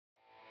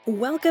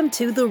Welcome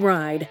to The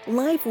Ride,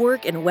 Life,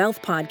 Work, and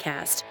Wealth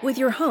podcast with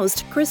your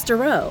host, Chris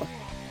Durow.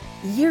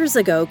 Years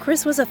ago,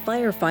 Chris was a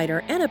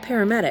firefighter and a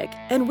paramedic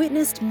and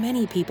witnessed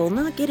many people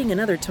not getting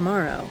another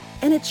tomorrow,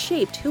 and it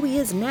shaped who he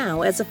is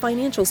now as a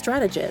financial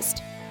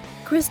strategist.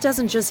 Chris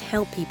doesn't just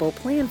help people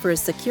plan for a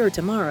secure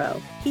tomorrow,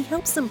 he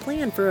helps them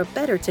plan for a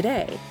better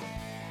today.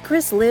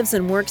 Chris lives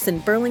and works in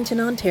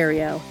Burlington,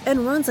 Ontario,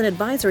 and runs an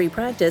advisory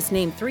practice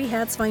named Three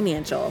Hats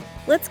Financial.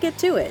 Let's get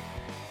to it.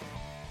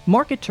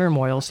 Market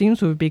turmoil seems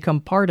to have become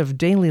part of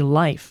daily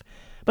life,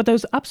 but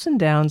those ups and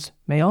downs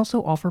may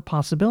also offer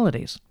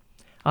possibilities.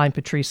 I'm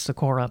Patrice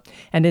Sikora,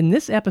 and in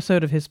this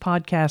episode of his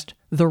podcast,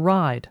 The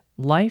Ride,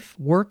 Life,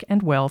 Work,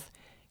 and Wealth,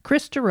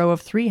 Chris Durow of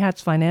Three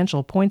Hats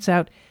Financial points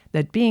out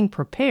that being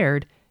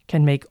prepared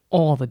can make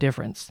all the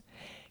difference.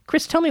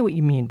 Chris, tell me what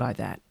you mean by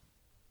that.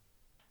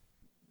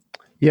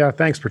 Yeah,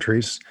 thanks,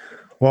 Patrice.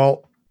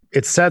 Well,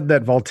 it's said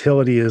that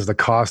volatility is the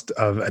cost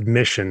of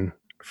admission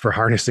for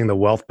harnessing the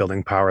wealth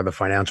building power of the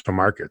financial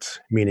markets,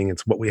 meaning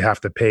it's what we have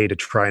to pay to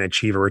try and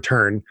achieve a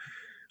return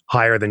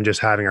higher than just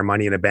having our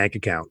money in a bank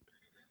account.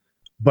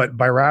 But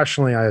by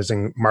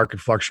rationalizing market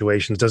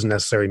fluctuations doesn't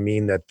necessarily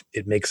mean that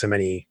it makes them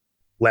any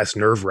less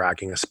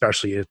nerve-wracking,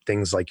 especially if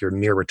things like you're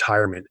near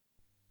retirement.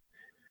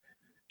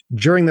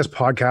 During this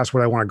podcast,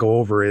 what I want to go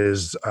over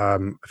is a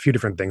few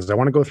different things. I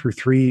want to go through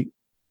 3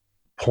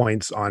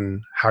 points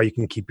on how you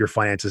can keep your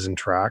finances in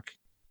track.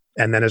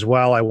 And then as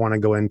well, I want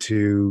to go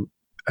into,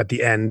 at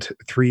the end,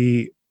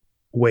 3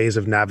 ways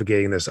of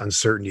navigating this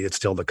uncertainty that's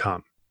still to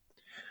come.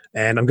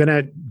 And I'm going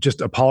to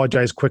just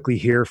apologize quickly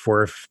here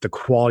for if the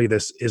quality of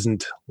this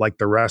isn't like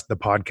the rest of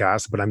the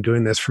podcast, but I'm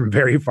doing this from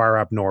very far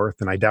up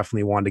north, and I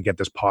definitely wanted to get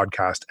this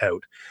podcast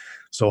out.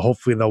 So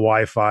hopefully the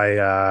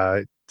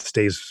Wi-Fi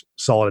stays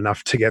solid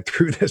enough to get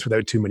through this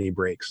without too many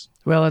breaks.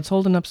 Well, it's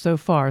holding up so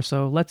far,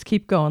 so let's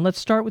keep going. Let's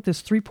start with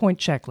this 3-point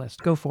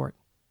checklist. Go for it.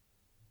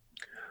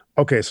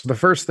 Okay, so the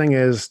first thing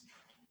is,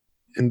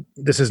 and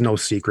this is no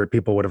secret,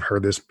 people would have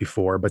heard this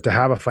before, but to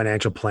have a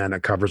financial plan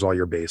that covers all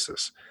your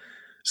bases.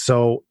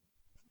 So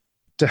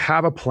to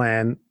have a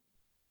plan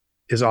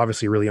is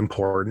obviously really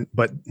important,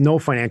 but no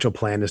financial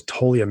plan is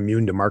totally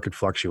immune to market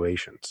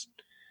fluctuations.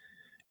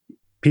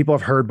 People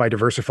have heard by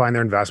diversifying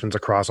their investments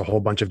across a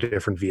whole bunch of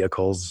different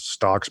vehicles,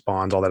 stocks,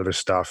 bonds, all that other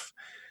stuff,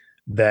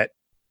 that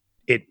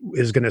it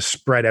is going to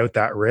spread out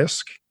that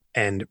risk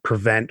and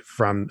prevent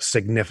from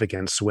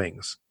significant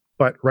swings.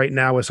 But right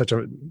now, with such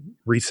a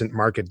recent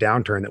market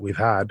downturn that we've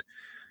had,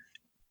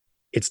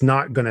 it's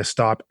not going to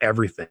stop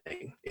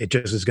everything. It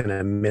just is going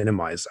to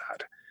minimize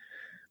that.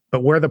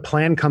 But where the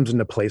plan comes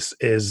into place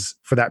is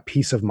for that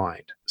peace of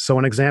mind. So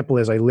an example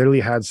is I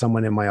literally had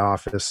someone in my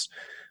office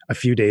a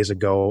few days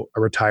ago,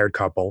 a retired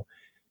couple,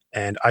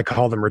 and I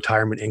call them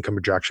retirement income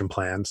projection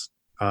plans.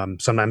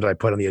 Sometimes I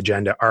put on the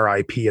agenda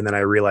RIP, and then I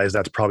realize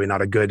that's probably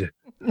not a good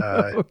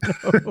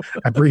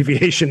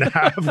abbreviation to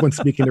have when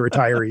speaking to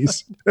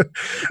retirees.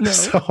 No.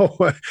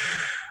 So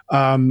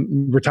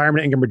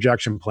retirement income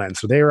projection plan.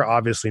 So they were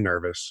obviously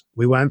nervous.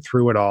 We went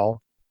through it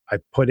all. I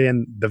put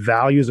in the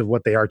values of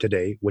what they are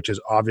today, which is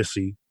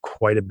obviously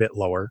quite a bit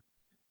lower,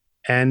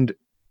 and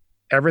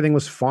everything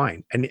was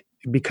fine. And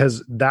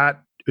because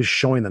that is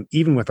showing them,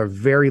 even with a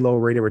very low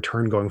rate of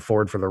return going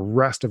forward for the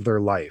rest of their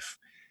life,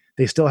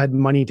 they still had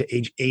money to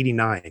age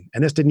 89.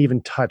 And this didn't even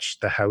touch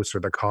the house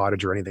or the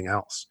cottage or anything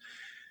else.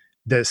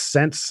 The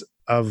sense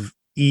of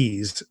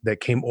ease that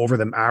came over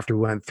them after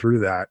we went through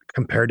that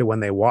compared to when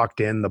they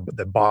walked in,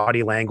 the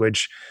body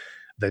language,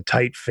 the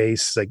tight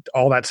face, like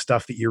all that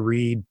stuff that you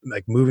read,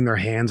 like moving their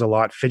hands a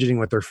lot, fidgeting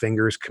with their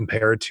fingers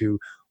compared to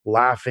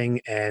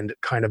laughing and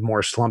kind of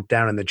more slumped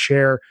down in the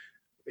chair.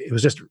 It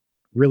was just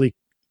really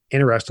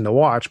interesting to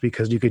watch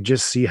because you could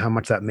just see how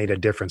much that made a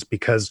difference.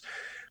 Because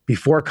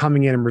before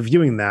coming in and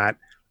reviewing that,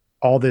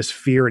 all this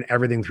fear and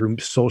everything through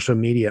social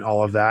media and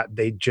all of that,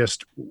 they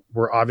just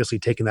were obviously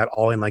taking that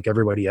all in like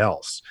everybody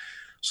else.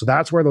 So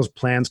that's where those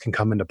plans can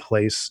come into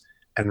place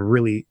and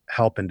really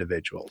help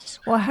individuals.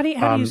 Well, how do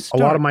you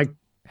start? A lot of my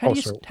How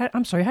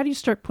do you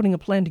start putting a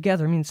plan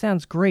together? I mean, it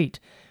sounds great,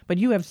 but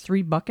you have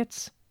 3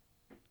 buckets?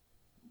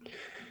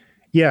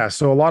 Yeah,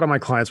 so a lot of my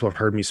clients will have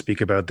heard me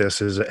speak about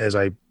this as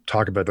I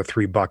talk about the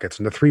 3 buckets.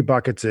 And the 3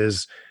 buckets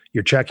is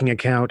your checking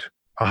account,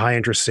 a high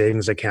interest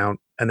savings account,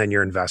 and then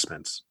your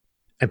investments.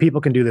 And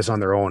people can do this on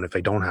their own if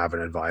they don't have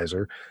an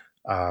advisor.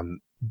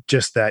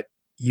 Just that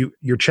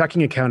your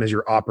checking account is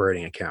your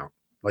operating account.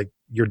 Like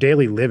your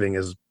daily living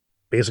is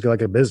basically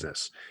like a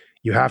business.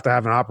 You have to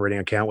have an operating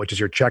account, which is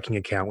your checking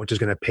account, which is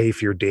going to pay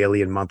for your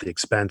daily and monthly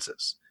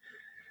expenses.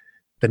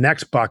 The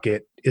next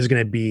bucket is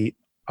going to be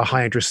a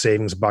high interest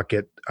savings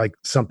bucket, like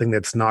something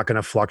that's not going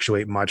to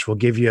fluctuate much, will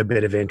give you a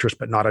bit of interest,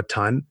 but not a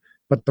ton.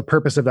 But the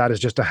purpose of that is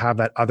just to have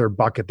that other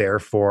bucket there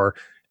for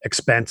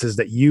expenses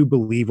that you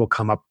believe will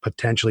come up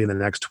potentially in the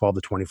next 12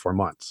 to 24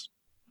 months.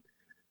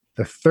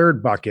 The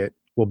third bucket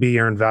will be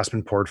your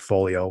investment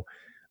portfolio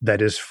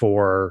that is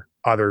for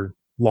other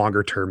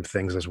longer term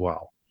things as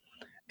well.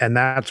 And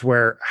that's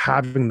where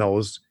having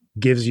those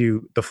gives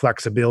you the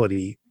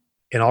flexibility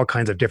in all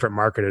kinds of different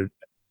market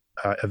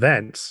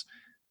events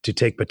to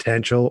take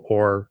potential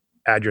or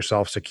add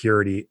yourself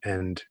security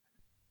and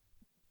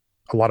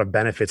a lot of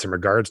benefits in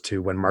regards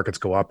to when markets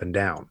go up and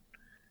down.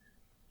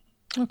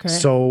 Okay.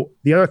 So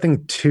the other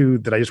thing too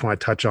that I just want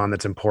to touch on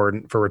that's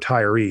important for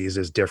retirees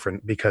is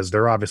different because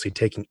they're obviously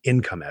taking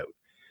income out.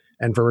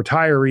 And for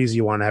retirees,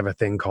 you want to have a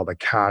thing called a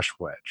cash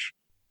wedge.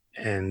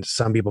 And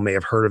some people may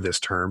have heard of this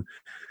term,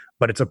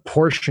 but it's a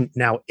portion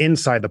now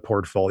inside the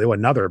portfolio,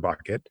 another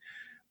bucket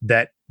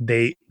that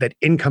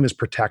income is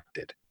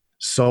protected.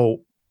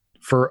 So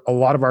for a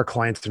lot of our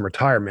clients in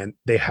retirement,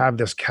 they have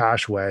this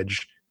cash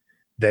wedge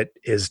that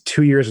is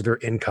 2 years of their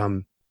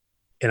income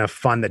in a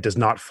fund that does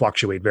not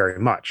fluctuate very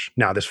much.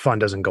 Now, this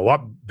fund doesn't go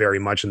up very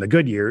much in the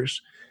good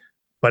years,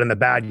 but in the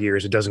bad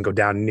years, it doesn't go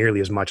down nearly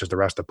as much as the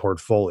rest of the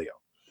portfolio.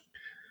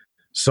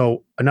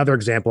 So another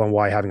example on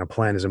why having a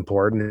plan is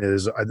important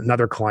is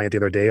another client the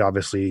other day,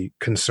 obviously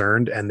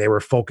concerned, and they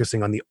were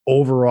focusing on the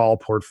overall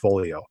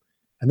portfolio.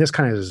 And this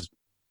kind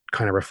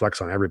of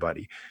reflects on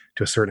everybody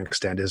to a certain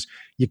extent, is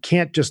you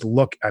can't just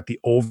look at the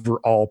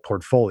overall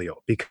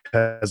portfolio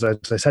because,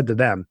 as I said to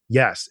them,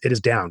 yes, it is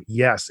down.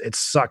 Yes, it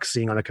sucks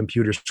seeing on a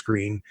computer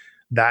screen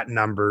that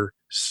number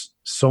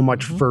so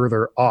much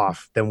further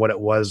off than what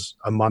it was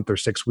a month or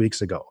 6 weeks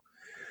ago.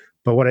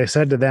 But what I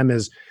said to them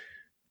is,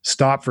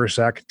 stop for a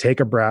sec, take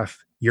a breath.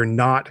 You're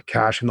not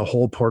cashing the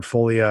whole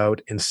portfolio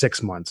out in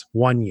 6 months,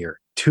 1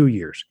 year, 2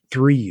 years,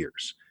 3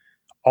 years.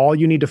 All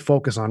you need to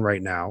focus on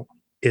right now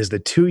is the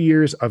 2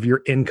 years of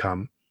your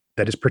income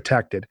that is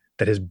protected,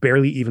 that has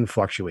barely even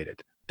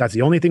fluctuated. That's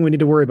the only thing we need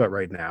to worry about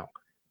right now,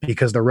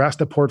 because the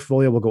rest of the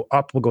portfolio will go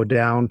up, will go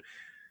down.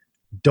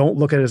 Don't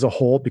look at it as a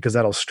whole because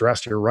that'll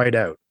stress you right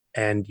out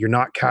and you're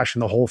not cashing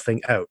the whole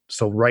thing out.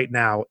 So right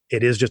now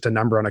it is just a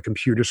number on a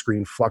computer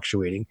screen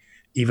fluctuating,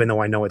 even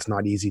though I know it's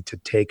not easy to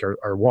take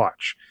or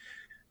watch.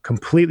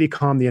 Completely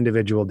calm the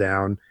individual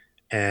down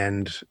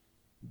and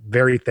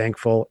very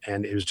thankful.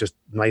 And it was just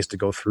nice to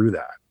go through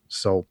that.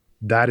 So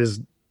that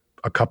is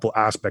a couple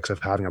aspects of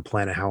having a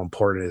plan and how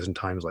important it is in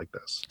times like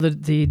this.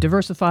 The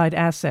diversified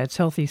assets,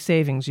 healthy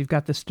savings, you've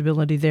got the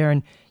stability there,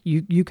 and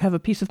you have a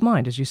peace of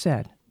mind, as you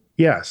said.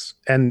 Yes.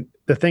 And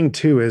the thing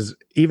too is,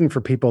 even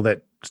for people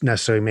that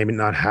necessarily maybe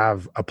not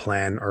have a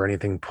plan or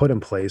anything put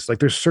in place, like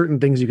there's certain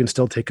things you can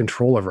still take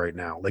control of right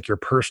now, like your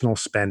personal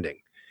spending.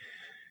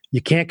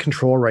 You can't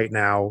control right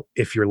now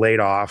if you're laid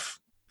off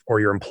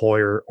or your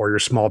employer or your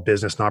small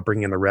business not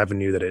bringing in the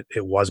revenue that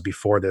it was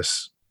before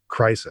this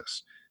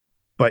crisis.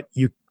 But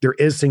there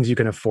is things you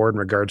can afford in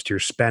regards to your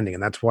spending.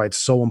 And that's why it's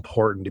so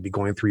important to be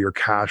going through your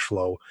cash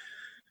flow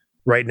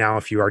right now,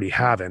 if you already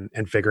haven't,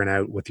 and figuring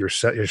out with your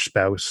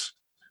spouse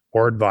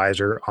or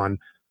advisor on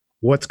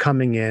what's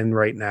coming in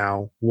right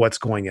now, what's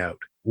going out,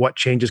 what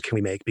changes can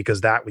we make,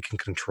 because that we can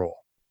control.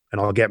 And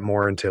I'll get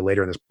more into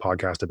later in this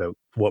podcast about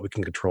what we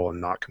can control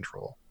and not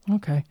control.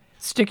 Okay.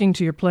 Sticking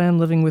to your plan,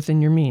 living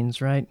within your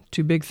means, right?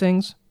 Two big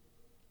things?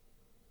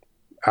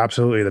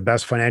 Absolutely. The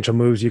best financial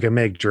moves you can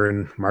make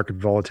during market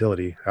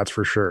volatility. That's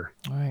for sure.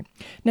 All right.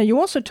 Now, you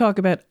also talk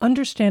about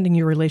understanding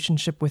your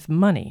relationship with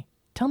money.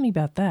 Tell me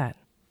about that.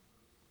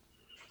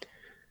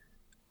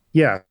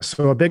 Yeah.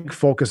 So a big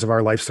focus of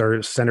our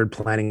life-centered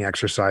planning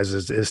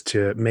exercises is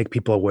to make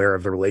people aware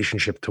of the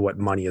relationship to what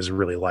money is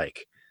really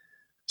like.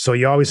 So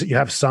you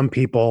have some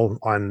people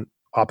on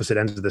opposite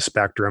ends of the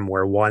spectrum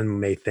where one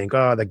may think,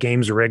 oh, the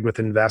game's rigged with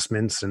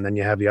investments. And then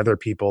you have the other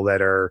people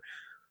that are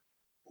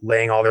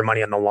laying all their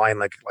money on the line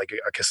like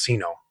a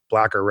casino,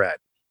 black or red.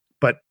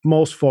 But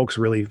most folks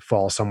really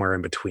fall somewhere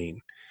in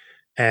between.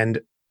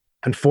 And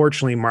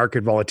unfortunately,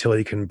 market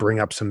volatility can bring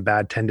up some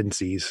bad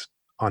tendencies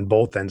on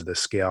both ends of the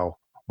scale,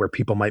 where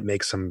people might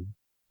make some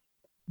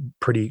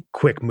pretty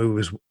quick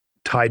moves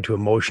tied to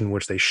emotion,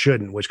 which they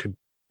shouldn't, which could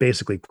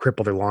basically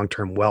cripple their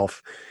long-term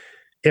wealth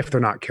if they're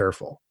not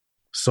careful.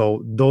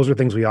 So those are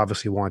things we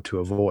obviously want to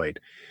avoid.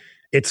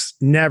 It's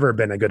never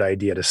been a good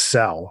idea to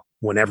sell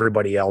when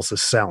everybody else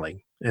is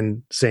selling.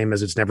 And same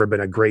as it's never been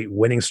a great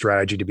winning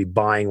strategy to be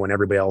buying when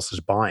everybody else is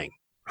buying.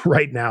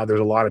 Right now, there's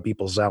a lot of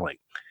people selling.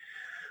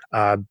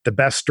 The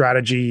best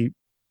strategy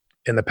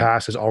in the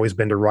past has always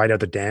been to ride out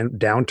the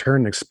downturn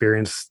and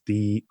experience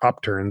the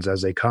upturns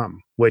as they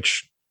come,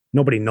 which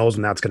nobody knows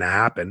when that's going to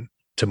happen,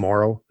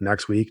 tomorrow,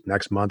 next week,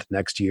 next month,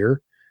 next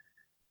year.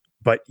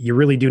 But you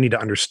really do need to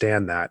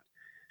understand that.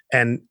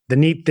 And the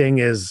neat thing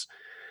is,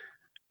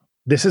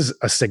 this is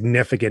a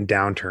significant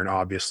downturn,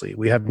 obviously.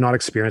 We have not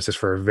experienced this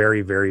for a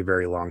very, very,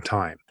 very long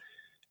time.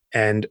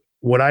 And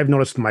what I've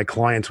noticed with my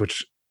clients,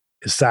 which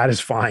is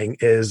satisfying,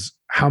 is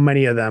how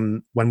many of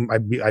them, when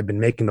I've been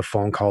making the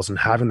phone calls and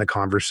having the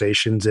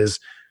conversations, is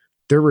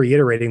they're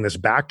reiterating this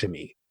back to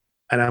me.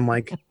 And I'm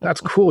like,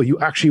 that's cool. You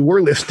actually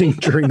were listening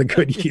during the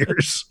good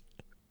years.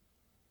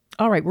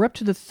 All right, we're up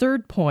to the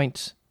third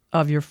point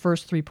of your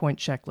first 3-point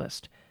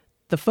checklist.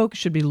 The focus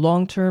should be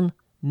long-term,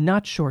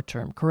 not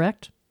short-term,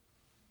 correct?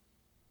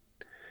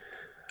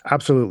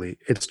 Absolutely.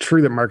 It's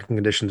true that market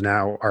conditions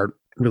now are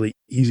really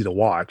easy to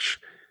watch.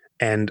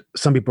 And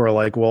some people are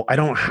like, well, I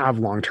don't have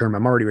long-term.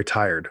 I'm already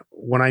retired.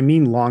 When I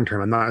mean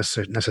long-term, I'm not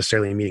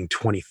necessarily meaning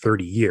 20,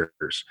 30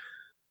 years.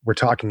 We're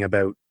talking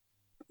about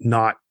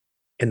not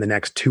in the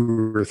next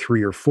 2 or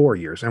 3 or 4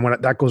 years.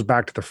 And that goes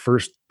back to the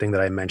first thing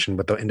that I mentioned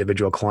with the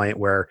individual client,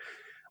 where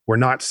we're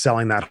not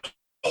selling that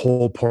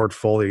whole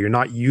portfolio. You're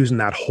not using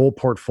that whole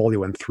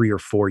portfolio in 3 or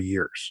 4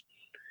 years.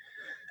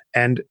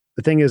 And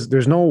the thing is,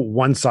 there's no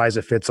one size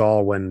that fits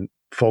all when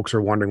folks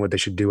are wondering what they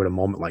should do at a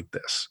moment like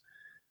this.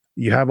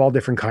 You have all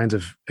different kinds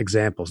of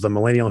examples. The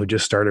millennial who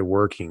just started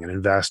working and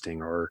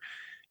investing, or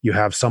you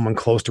have someone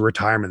close to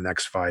retirement in the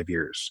next 5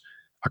 years,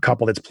 a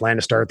couple that's planned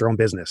to start their own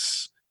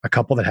business, a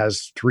couple that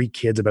has 3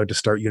 kids about to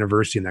start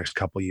university in the next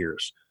couple of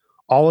years.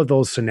 All of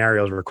those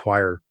scenarios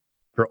require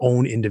their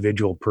own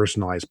individual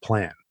personalized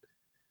plan.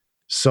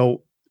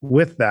 So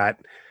with that,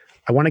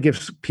 I want to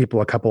give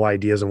people a couple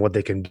ideas on what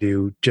they can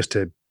do just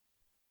to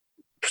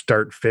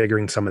start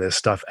figuring some of this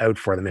stuff out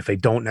for them if they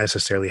don't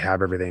necessarily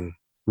have everything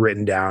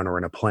written down or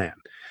in a plan.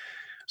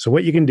 So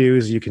what you can do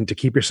is to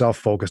keep yourself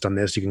focused on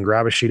this, you can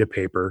grab a sheet of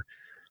paper,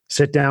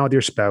 sit down with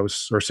your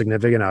spouse or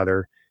significant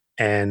other,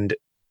 and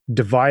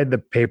divide the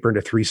paper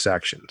into 3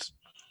 sections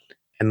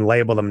and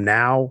label them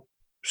now,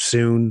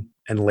 soon,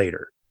 and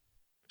later.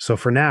 So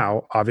for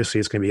now, obviously,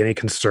 it's going to be any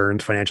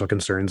concerns, financial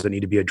concerns that need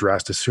to be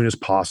addressed as soon as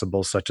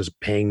possible, such as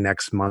paying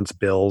next month's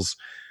bills,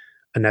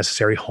 a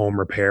necessary home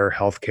repair,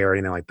 healthcare,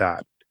 anything like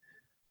that.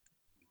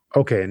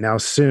 Okay, now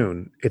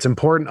soon, it's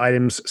important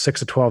items 6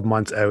 to 12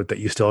 months out that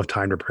you still have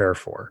time to prepare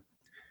for.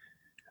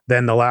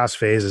 Then the last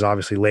phase is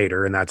obviously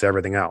later, and that's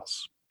everything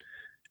else.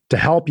 To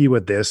help you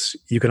with this,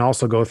 you can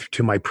also go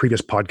to my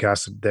previous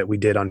podcast that we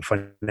did on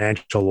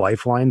financial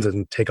lifelines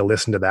and take a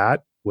listen to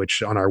that,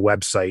 which on our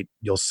website,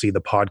 you'll see the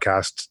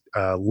podcast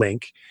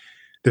link.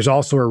 There's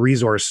also a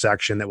resource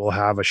section that will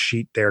have a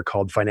sheet there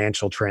called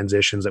Financial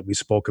Transitions that we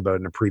spoke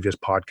about in a previous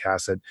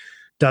podcast that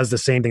does the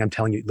same thing I'm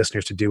telling you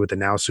listeners to do with the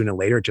now, soon, and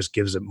later. It just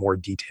gives it more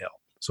detail.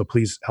 So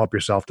please help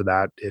yourself to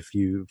that if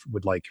you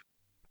would like.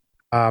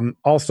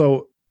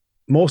 Also,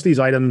 most of these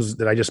items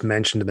that I just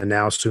mentioned in the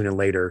now, soon, and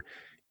later,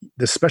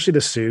 especially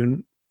the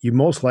soon, you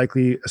most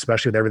likely,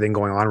 especially with everything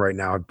going on right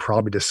now, I'd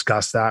probably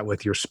discuss that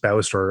with your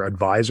spouse or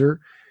advisor.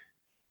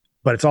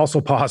 But it's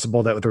also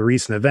possible that with the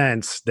recent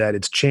events that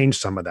it's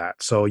changed some of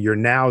that. So your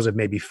nows have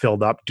maybe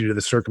filled up due to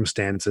the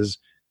circumstances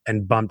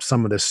and bumped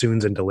some of the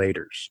soons into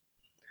laters.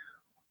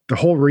 The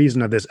whole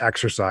reason of this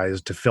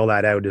exercise to fill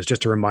that out is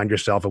just to remind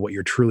yourself of what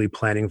you're truly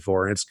planning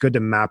for. And it's good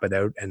to map it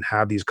out and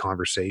have these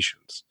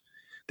conversations.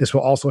 This will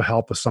also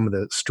help with some of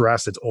the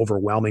stress that's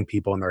overwhelming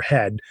people in their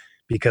head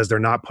because they're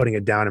not putting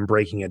it down and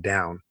breaking it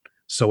down.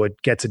 So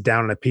it gets it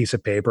down on a piece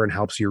of paper and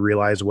helps you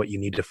realize what you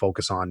need to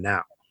focus on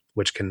now,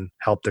 which can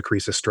help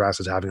decrease the stress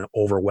as having an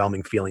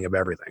overwhelming feeling of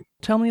everything.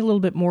 Tell me a little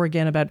bit more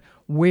again about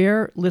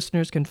where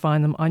listeners can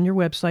find them on your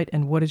website,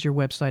 and what is your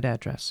website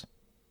address?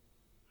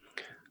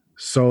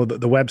 So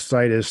the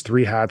website is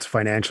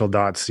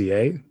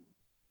 3hatsfinancial.ca.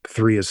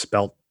 3 is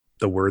spelt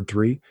the word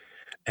 3.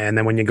 And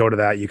then when you go to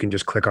that, you can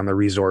just click on the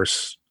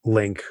resource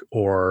link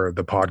or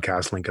the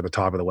podcast link at the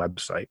top of the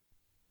website.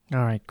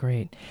 All right,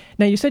 great.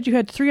 Now, you said you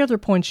had 3 other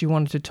points you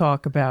wanted to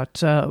talk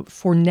about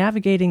for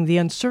navigating the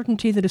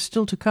uncertainty that is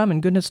still to come,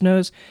 and goodness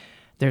knows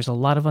there's a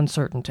lot of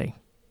uncertainty.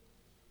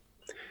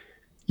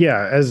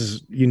 Yeah,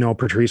 as you know,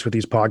 Patrice, with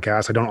these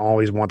podcasts, I don't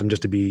always want them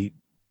just to be,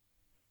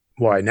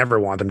 well, I never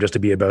want them just to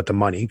be about the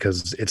money,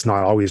 because it's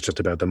not always just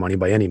about the money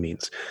by any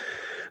means.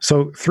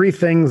 So 3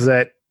 things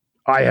that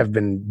I have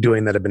been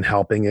doing that have been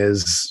helping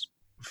is,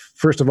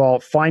 first of all,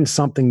 find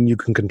something you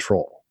can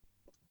control.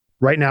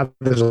 Right now,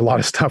 there's a lot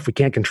of stuff we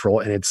can't control,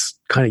 and it's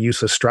kind of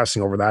useless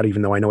stressing over that,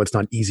 even though I know it's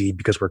not easy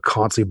because we're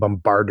constantly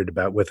bombarded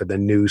with it, the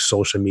news,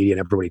 social media, and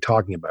everybody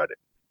talking about it.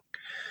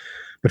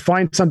 But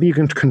find something you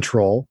can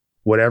control,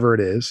 whatever it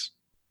is,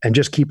 and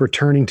just keep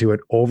returning to it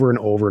over and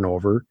over and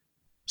over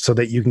so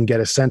that you can get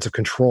a sense of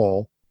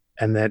control,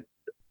 and that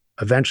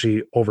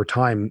eventually, over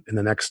time, in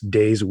the next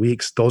days,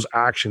 weeks, those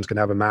actions can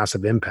have a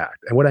massive impact.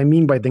 And what I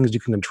mean by things you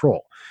can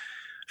control,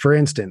 for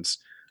instance,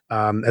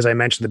 as I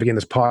mentioned at the beginning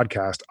of this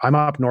podcast, I'm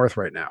up north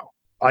right now.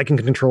 I can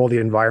control the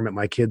environment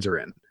my kids are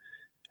in.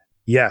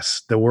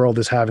 Yes, the world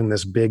is having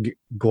this big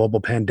global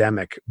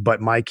pandemic,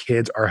 but my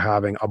kids are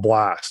having a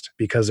blast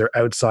because they're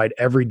outside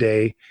every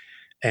day,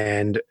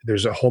 and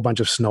there's a whole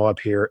bunch of snow up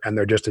here, and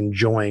they're just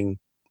enjoying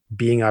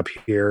being up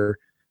here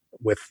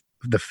with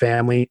the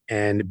family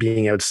and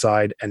being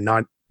outside and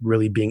not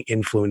really being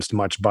influenced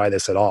much by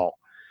this at all.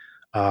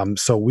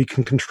 So we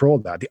can control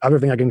that. The other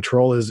thing I can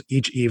control is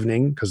each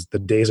evening, because the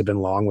days have been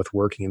long with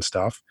working and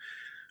stuff,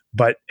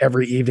 but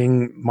every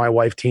evening my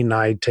wife, Tina, and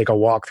I take a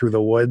walk through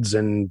the woods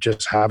and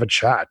just have a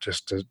chat,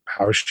 just to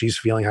how she's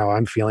feeling, how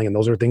I'm feeling. And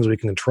those are things we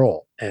can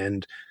control.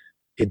 And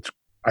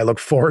I look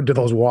forward to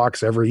those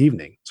walks every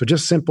evening. So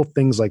just simple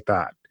things like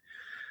that.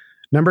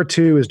 Number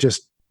 2 is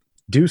just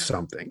do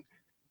something.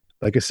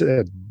 Like I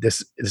said,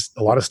 this is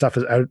a lot of stuff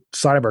is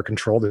outside of our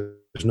control.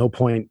 There's no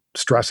point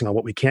stressing on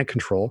what we can't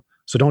control.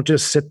 So don't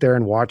just sit there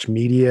and watch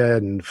media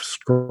and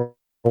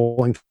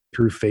scrolling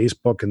through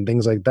Facebook and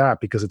things like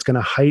that, because it's going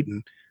to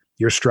heighten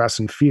your stress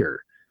and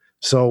fear.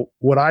 So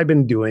what I've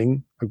been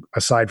doing,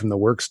 aside from the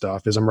work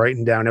stuff, is I'm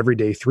writing down every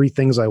day 3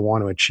 things I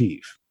want to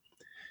achieve.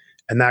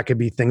 And that could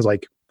be things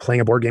like playing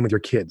a board game with your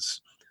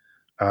kids.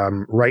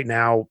 Right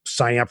now,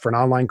 signing up for an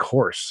online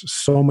course.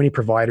 So many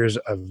providers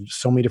of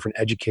so many different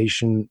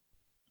education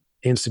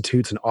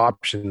institutes and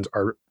options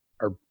are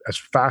as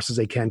fast as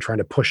they can trying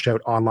to push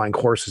out online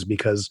courses,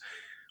 because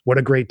what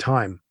a great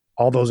time.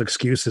 All those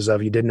excuses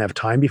of you didn't have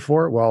time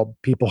before, well,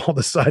 people all of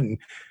a sudden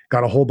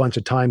got a whole bunch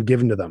of time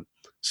given to them.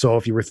 So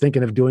if you were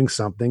thinking of doing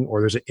something, or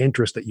there's an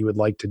interest that you would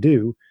like to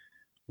do,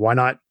 why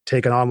not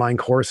take an online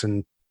course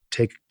and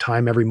take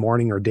time every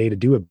morning or day to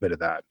do a bit of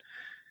that?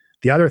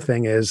 The other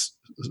thing is,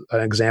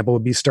 an example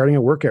would be starting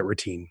a workout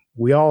routine.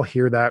 We all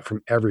hear that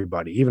from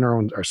everybody, even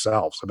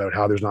ourselves, about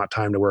how there's not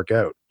time to work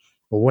out.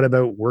 Well, what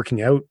about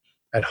working out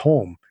at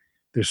home?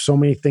 There's so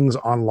many things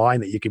online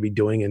that you could be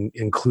doing,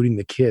 including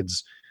the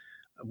kids.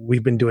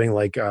 We've been doing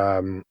like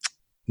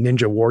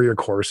Ninja Warrior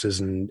courses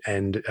and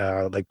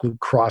like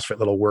CrossFit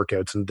little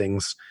workouts and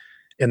things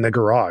in the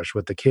garage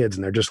with the kids,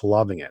 and they're just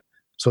loving it.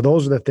 So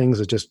those are the things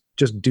that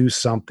just do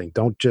something.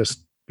 Don't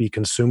just be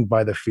consumed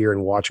by the fear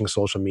and watching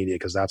social media,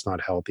 because that's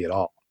not healthy at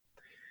all.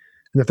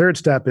 And the third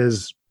step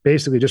is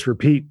basically just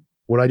repeat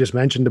what I just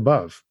mentioned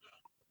above,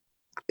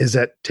 is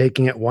that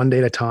taking it one day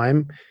at a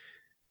time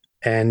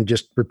and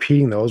just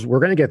repeating those. We're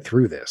going to get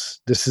through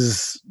this. This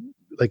is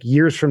like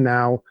years from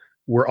now,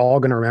 we're all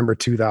going to remember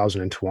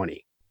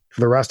 2020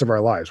 for the rest of our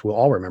lives. We'll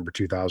all remember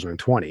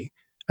 2020,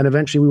 and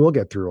eventually we will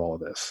get through all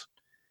of this.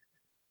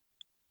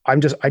 I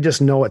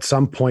just know at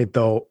some point,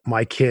 though,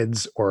 my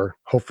kids, or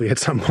hopefully at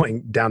some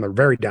point down the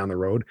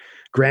road,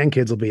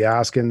 grandkids will be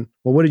asking,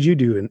 well, what did you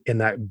do in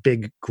that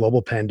big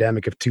global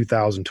pandemic of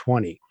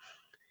 2020?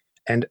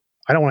 And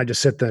I don't want to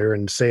just sit there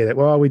and say that,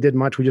 well, we did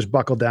much. We just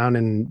buckled down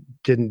and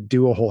didn't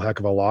do a whole heck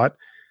of a lot.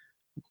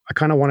 I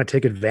kind of want to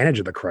take advantage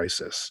of the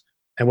crisis.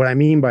 And what I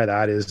mean by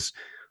that is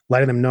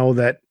letting them know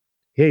that,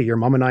 hey, your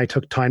mom and I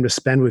took time to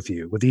spend with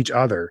you, with each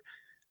other,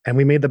 and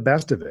we made the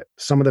best of it.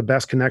 Some of the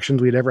best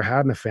connections we'd ever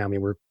had in the family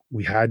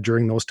we had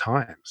during those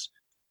times.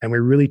 And we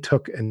really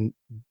took and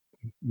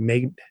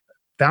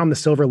found the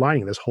silver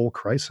lining of this whole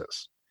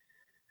crisis.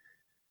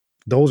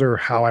 Those are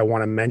how I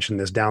want to mention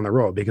this down the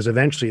road, because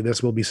eventually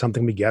this will be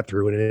something we get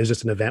through, and it is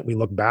just an event we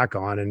look back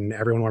on, and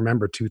everyone will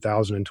remember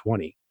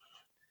 2020.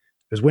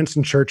 As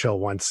Winston Churchill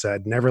once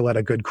said, never let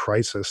a good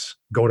crisis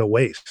go to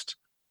waste.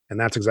 And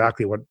that's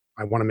exactly what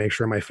I want to make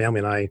sure my family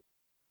and I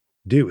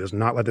do, is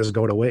not let this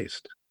go to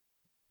waste.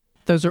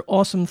 Those are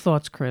awesome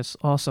thoughts, Chris.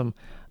 Awesome.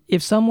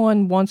 If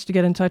someone wants to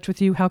get in touch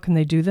with you, how can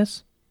they do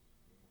this?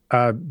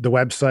 The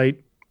website,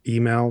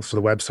 email. So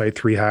the website,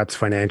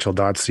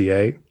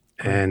 threehatsfinancial.ca,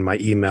 and my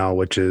email,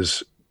 which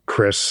is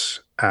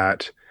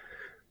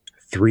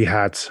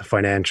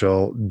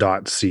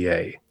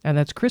chris@threehatsfinancial.ca. And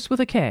that's Chris with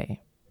a K.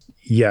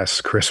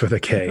 Yes, Chris with a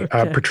K.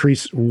 Okay.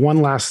 Patrice,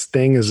 one last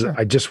thing is, Sure.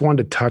 I just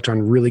wanted to touch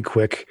on really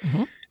quick.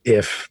 Mm-hmm.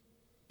 If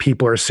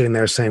people are sitting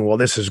there saying, well,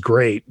 this is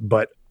great,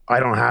 but I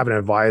don't have an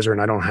advisor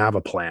and I don't have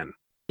a plan.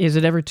 Is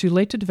it ever too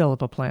late to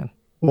develop a plan?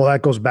 Well,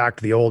 that goes back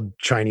to the old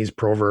Chinese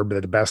proverb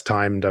that the best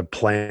time to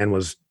plant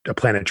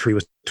a tree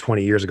was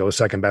 20 years ago. The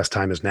second best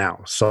time is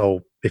now.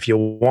 So if you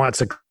want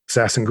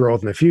success and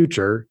growth in the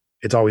future,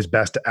 it's always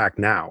best to act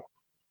now.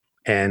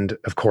 And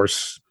of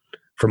course,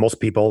 for most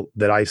people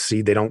that I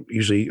see, they don't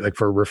usually, like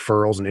for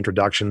referrals and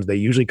introductions, they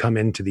usually come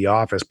into the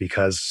office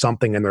because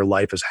something in their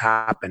life has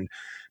happened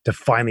to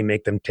finally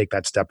make them take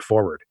that step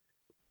forward.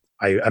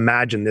 I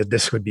imagine that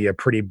this would be a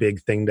pretty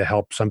big thing to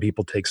help some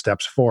people take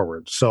steps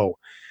forward. So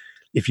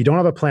if you don't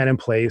have a plan in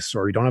place,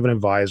 or you don't have an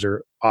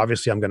advisor,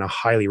 obviously I'm going to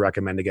highly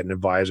recommend to get an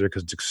advisor,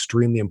 because it's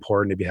extremely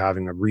important to be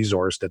having a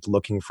resource that's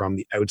looking from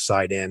the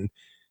outside in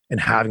and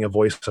having a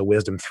voice of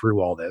wisdom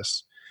through all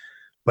this.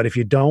 But if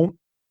you don't,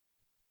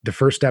 the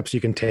first steps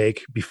you can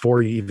take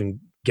before you even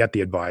get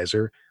the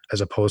advisor, as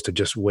opposed to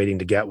just waiting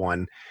to get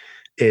one,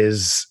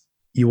 is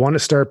you want to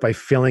start by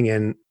filling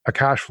in a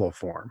cash flow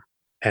form.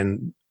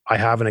 And I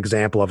have an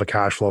example of a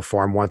cash flow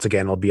form. Once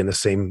again, it'll be in the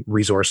same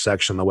resource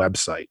section on the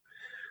website.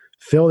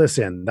 Fill this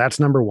in. That's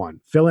number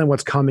one. Fill in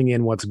what's coming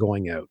in, what's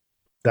going out.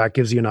 That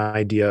gives you an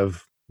idea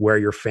of where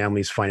your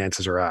family's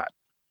finances are at.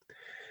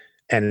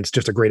 And it's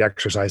just a great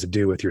exercise to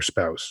do with your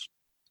spouse.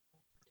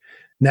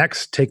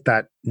 Next, take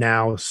that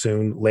now,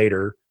 soon,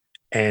 later,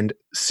 and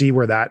see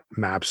where that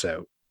maps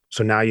out.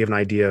 So now you have an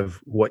idea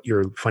of what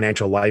your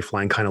financial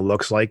lifeline kind of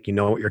looks like. You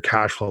know what your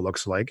cash flow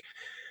looks like.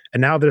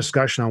 And now the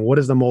discussion on what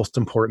is the most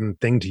important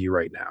thing to you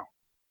right now.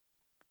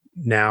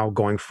 Now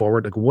going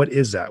forward, like, what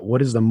is that?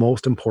 What is the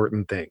most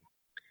important thing?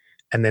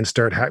 And then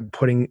start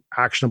putting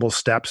actionable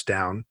steps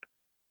down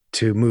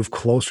to move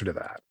closer to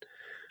that.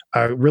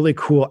 A really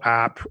cool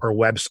app or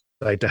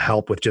website to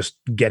help with just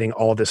getting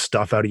all this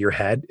stuff out of your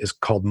head is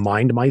called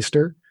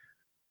MindMeister.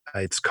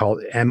 It's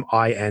called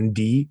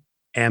MindMeister.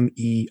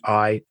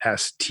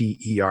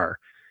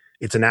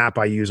 It's an app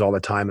I use all the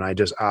time, and I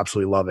just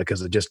absolutely love it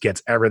because it just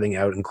gets everything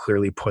out and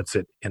clearly puts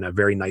it in a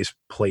very nice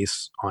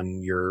place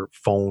on your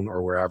phone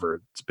or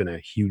wherever. It's been a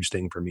huge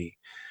thing for me.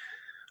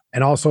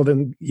 And also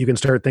then you can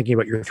start thinking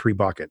about your 3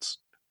 buckets.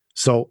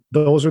 So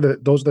those are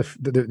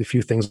the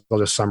few things I'll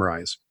just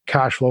summarize.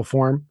 Cash flow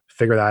form,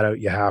 figure that out.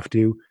 You have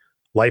to.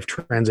 life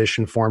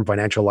transition form,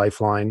 financial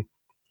lifeline,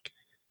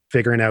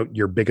 figuring out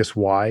your biggest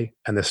why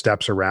and the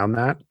steps around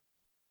that,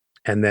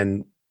 and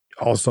then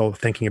also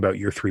thinking about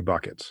your 3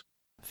 buckets.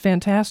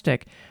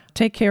 Fantastic.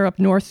 Take care up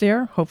north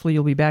there. Hopefully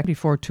you'll be back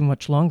before too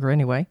much longer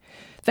anyway.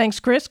 Thanks,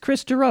 Chris.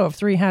 Chris Dureau of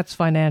Three Hats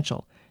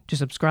Financial. To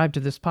subscribe to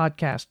this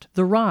podcast,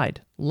 The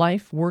Ride,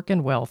 Life, Work,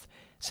 and Wealth,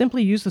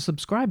 simply use the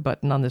subscribe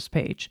button on this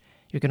page.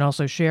 You can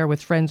also share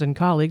with friends and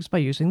colleagues by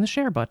using the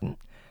share button.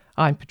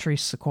 I'm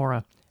Patrice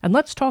Sikora, and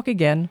let's talk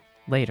again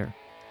later.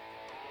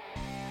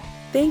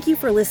 Thank you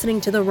for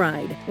listening to the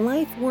Ride,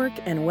 Life, Work,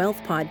 and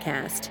Wealth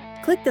podcast.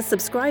 Click the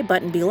subscribe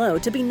button below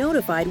to be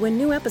notified when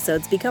new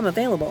episodes become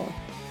available.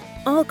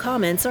 All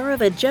comments are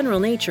of a general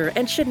nature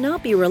and should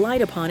not be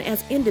relied upon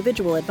as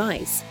individual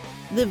advice.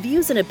 The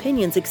views and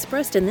opinions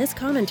expressed in this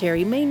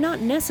commentary may not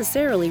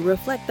necessarily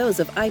reflect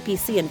those of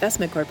IPC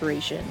Investment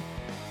Corporation.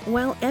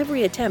 While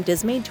every attempt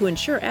is made to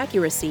ensure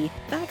accuracy,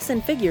 facts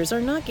and figures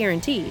are not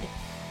guaranteed.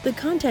 The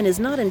content is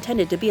not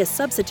intended to be a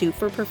substitute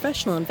for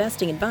professional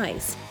investing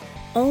advice.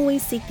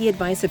 Always seek the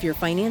advice of your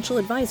financial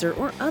advisor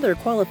or other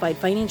qualified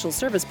financial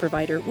service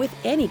provider with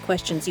any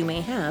questions you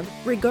may have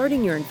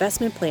regarding your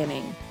investment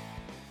planning.